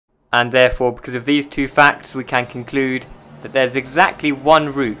And therefore, because of these two facts, we can conclude that there's exactly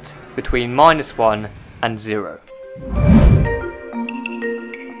one root between -1 and 0.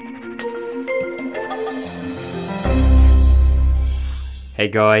 Hey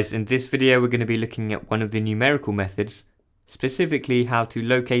guys, in this video we're going to be looking at one of the numerical methods, specifically how to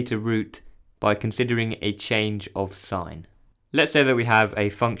locate a root by considering a change of sign. Let's say that we have a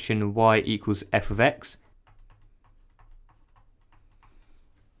function y equals f of x,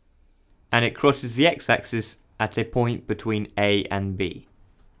 and it crosses the x-axis at a point between a and b.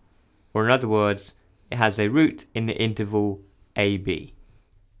 Or in other words, it has a root in the interval ab.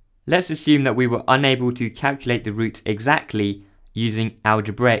 Let's assume that we were unable to calculate the root exactly using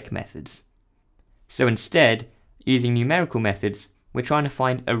algebraic methods. So instead, using numerical methods, we're trying to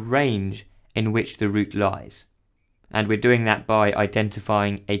find a range in which the root lies. And we're doing that by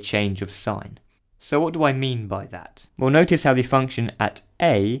identifying a change of sign. So what do I mean by that? Well, notice how the function at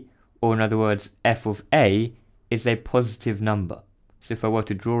a, or in other words f of a, is a positive number. So if I were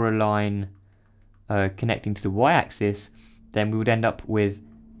to draw a line connecting to the y-axis, then we would end up with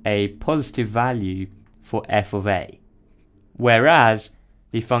a positive value for f of a. Whereas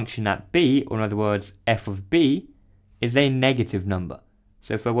the function at b, or in other words f of b, is a negative number.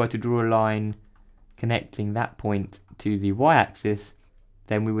 So if I were to draw a line connecting that point to the y-axis,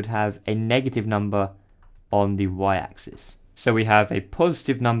 then we would have a negative number on the y-axis. So we have a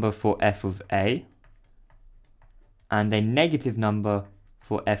positive number for f of a and a negative number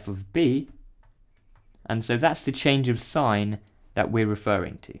for f of b, and so that's the change of sign that we're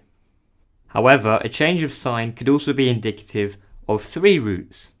referring to. However, a change of sign could also be indicative of 3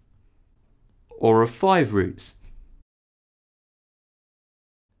 roots, or of 5 roots,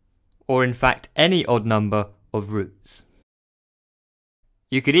 or in fact any odd number of roots.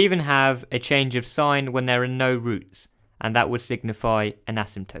 You could even have a change of sign when there are no roots, and that would signify an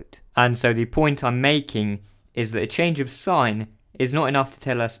asymptote. And so the point I'm making is that a change of sign is not enough to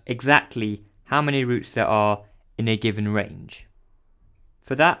tell us exactly how many roots there are in a given range.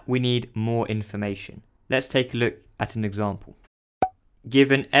 For that, we need more information. Let's take a look at an example.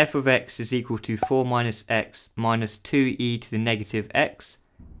 Given f of x is equal to 4 minus x minus 2e to the negative x,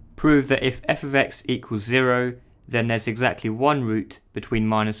 prove that if f of x equals 0, then there's exactly one root between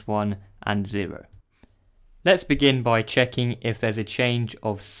 -1 and 0. Let's begin by checking if there's a change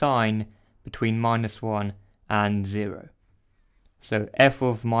of sign between -1 and 0. So f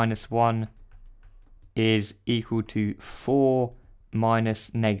of -1 is equal to 4 minus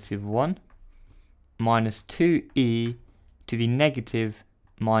 -1 minus 2e to the negative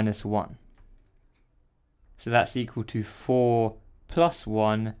 -1. So that's equal to 4 plus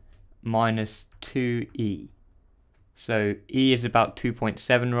 1 minus 2e. So e is about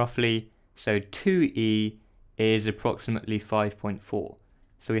 2.7 roughly, so 2e is approximately 5.4.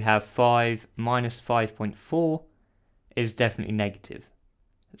 So we have 5 minus 5.4 is definitely negative.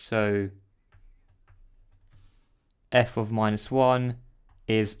 So f of -1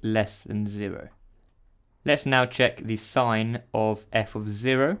 is less than 0. Let's now check the sign of f of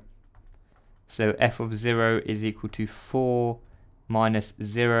 0. So f of 0 is equal to 4 minus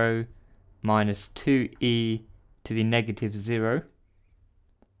 0 minus 2e to the negative 0.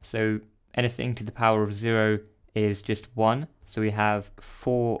 So anything to the power of 0 is just 1. So we have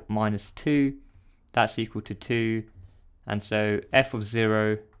 4 minus 2, that's equal to 2. And so f of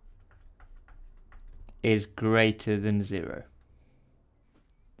 0 is greater than 0.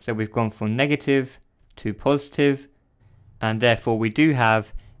 So we've gone from negative to positive, and therefore we do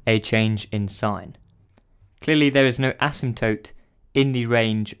have a change in sign. Clearly there is no asymptote in the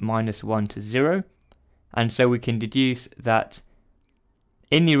range -1 to 0, and so we can deduce that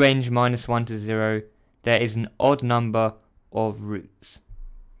in the range -1 to 0 there is an odd number of roots.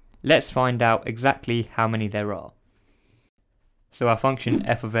 Let's find out exactly how many there are. So our function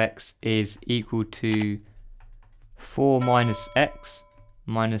f of x is equal to 4 minus x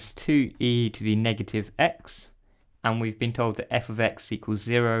minus 2e to the negative x, and we've been told that f of x equals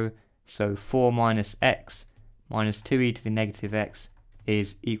 0, so 4 minus x minus 2e to the negative x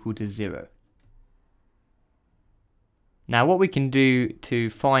is equal to 0. Now what we can do to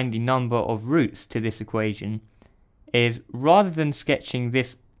find the number of roots to this equation is, rather than sketching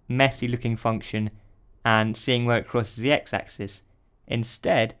this messy looking function and seeing where it crosses the x-axis,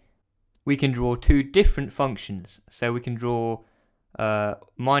 instead we can draw two different functions. So we can draw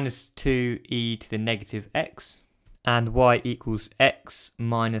minus 2e to the negative x and y equals x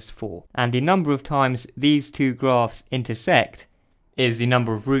minus 4. And the number of times these two graphs intersect is the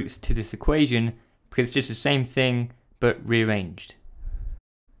number of roots to this equation, because it's just the same thing but rearranged.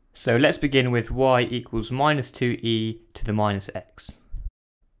 So let's begin with y equals minus 2e to the minus x.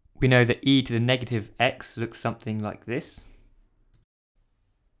 we know that e to the negative x looks something like this.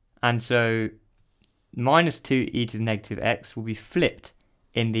 And so minus 2e to the negative x will be flipped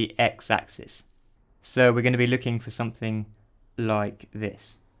in the x-axis. So we're going to be looking for something like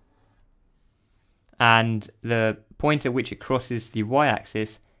this. And the point at which it crosses the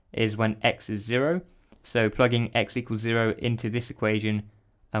y-axis is when x is 0. So plugging x equals 0 into this equation,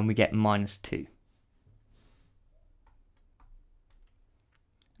 and we get minus 2.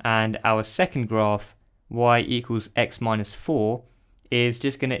 And our second graph, y equals x minus 4, is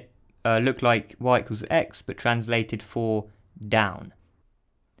just going to look like y equals x, but translated 4 down.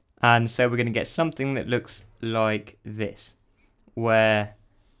 And so we're going to get something that looks like this, where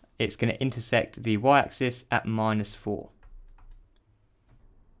it's going to intersect the y-axis at minus 4.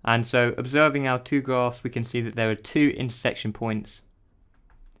 And so observing our two graphs, we can see that there are two intersection points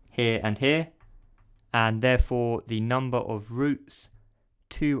here, and therefore the number of roots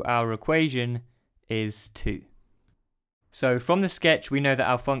to our equation is 2. So from the sketch we know that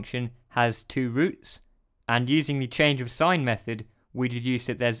our function has 2 roots, and using the change of sign method we deduce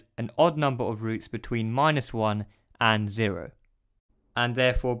that there's an odd number of roots between minus 1 and 0. And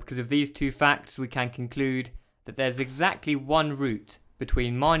therefore, because of these two facts, we can conclude that there's exactly one root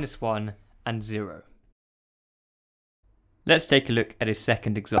between minus 1 and 0. Let's take a look at a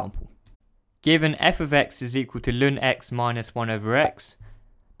second example. Given f of x is equal to ln x minus 1 over x,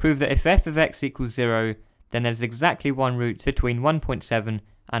 prove that if f of x equals 0, then there's exactly one root between 1.7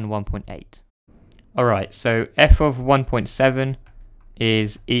 and 1.8. Alright, so f of 1.7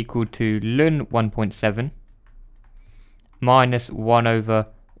 is equal to ln 1.7 minus 1 over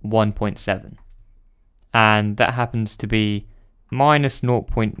 1.7. And that happens to be minus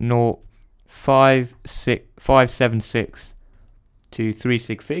 0.0576 to 3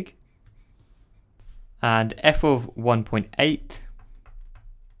 sig fig. And f of 1.8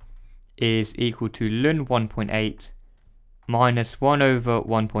 is equal to ln 1.8 minus 1 over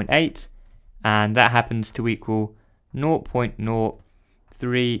 1.8, and that happens to equal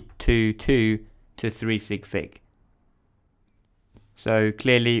 0.0322 to 3 sig fig. So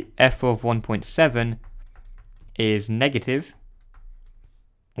clearly f of 1.7 is negative,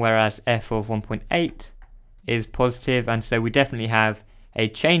 whereas f of 1.8 is positive, and so we definitely have a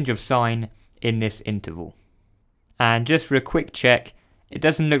change of sign in this interval. And just for a quick check, it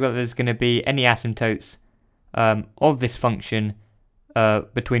doesn't look like there's going to be any asymptotes of this function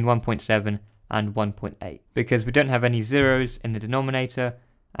between 1.7 and 1.8, because we don't have any zeros in the denominator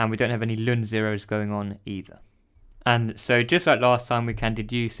and we don't have any ln zeros going on either. And so just like last time, we can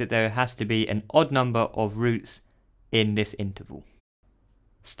deduce that there has to be an odd number of roots in this interval.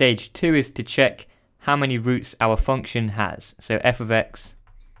 Stage 2 is to check how many roots our function has. So f of x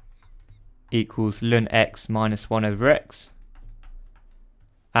equals ln x minus 1 over x,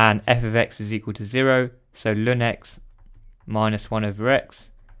 and f of x is equal to 0, so ln x minus 1 over x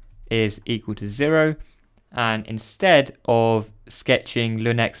is equal to 0, and instead of sketching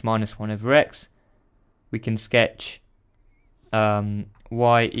ln x minus 1 over x, we can sketch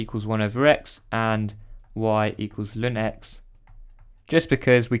y equals 1 over x and y equals ln x, just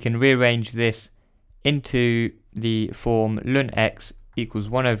because we can rearrange this into the form ln x equals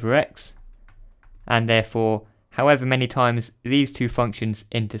 1 over x, and therefore however many times these two functions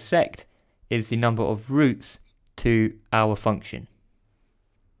intersect is the number of roots to our function.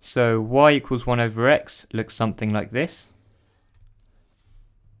 So y equals 1 over x looks something like this.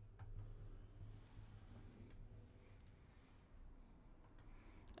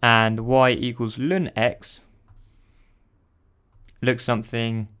 And y equals ln x looks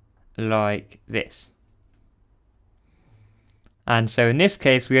something like this. And so in this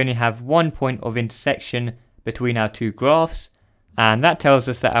case we only have one point of intersection between our two graphs, and that tells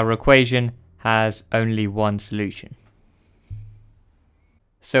us that our equation has only one solution.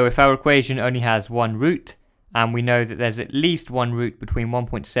 So if our equation only has one root, and we know that there's at least one root between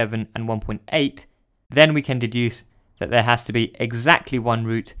 1.7 and 1.8, then we can deduce that there has to be exactly one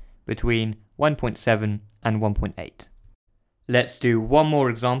root between 1.7 and 1.8. Let's do one more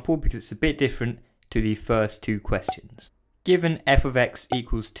example because it's a bit different to the first two questions. Given f of x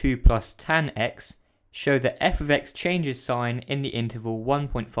equals 2 plus tan x, show that f of x changes sign in the interval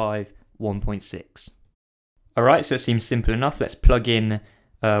 1.5, 1.6. Alright, so it seems simple enough. Let's plug in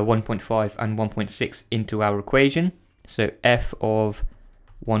 1.5 and 1.6 into our equation. So f of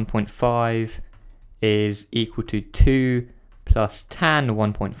 1.5 is equal to 2 plus tan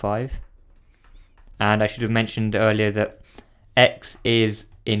 1.5. And I should have mentioned earlier that x is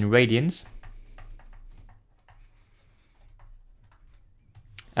in radians.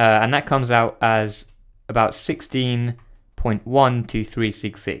 And that comes out as about 16.6 0.1 to 3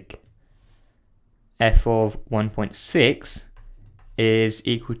 sig fig. F of 1.6 is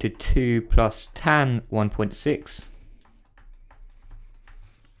equal to 2 plus tan 1.6,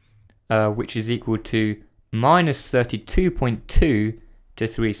 which is equal to minus 32.2 to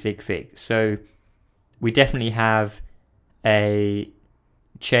 3 sig fig. So we definitely have a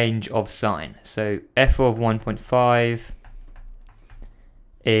change of sign. So f of 1.5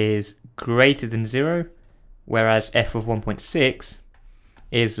 is greater than 0, whereas f of 1.6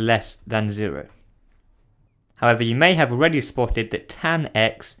 is less than 0. However, you may have already spotted that tan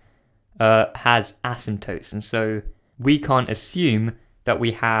x has asymptotes, and so we can't assume that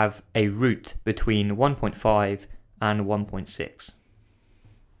we have a root between 1.5 and 1.6.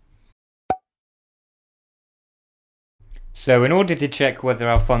 So in order to check whether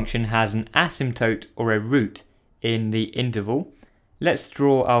our function has an asymptote or a root in the interval, let's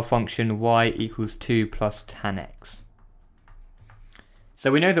draw our function y equals 2 plus tan x.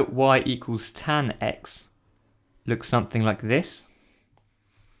 So we know that y equals tan x looks something like this,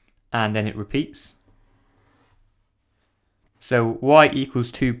 and then it repeats. So y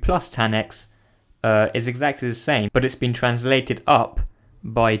equals 2 plus tan x is exactly the same, but it's been translated up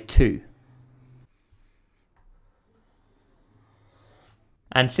by 2.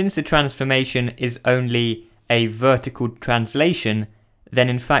 And since the transformation is only a vertical translation, then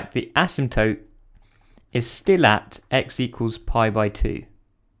in fact the asymptote is still at x equals pi by 2.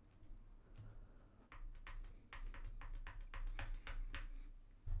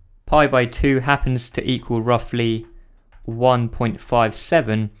 Pi by 2 happens to equal roughly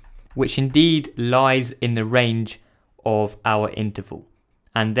 1.57, which indeed lies in the range of our interval,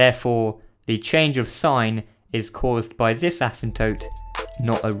 and therefore the change of sign is caused by this asymptote,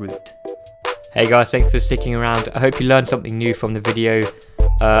 not a root. Hey guys, thanks for sticking around. I hope you learned something new from the video,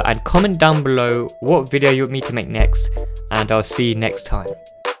 and comment down below what video you want me to make next, and I'll see you next time.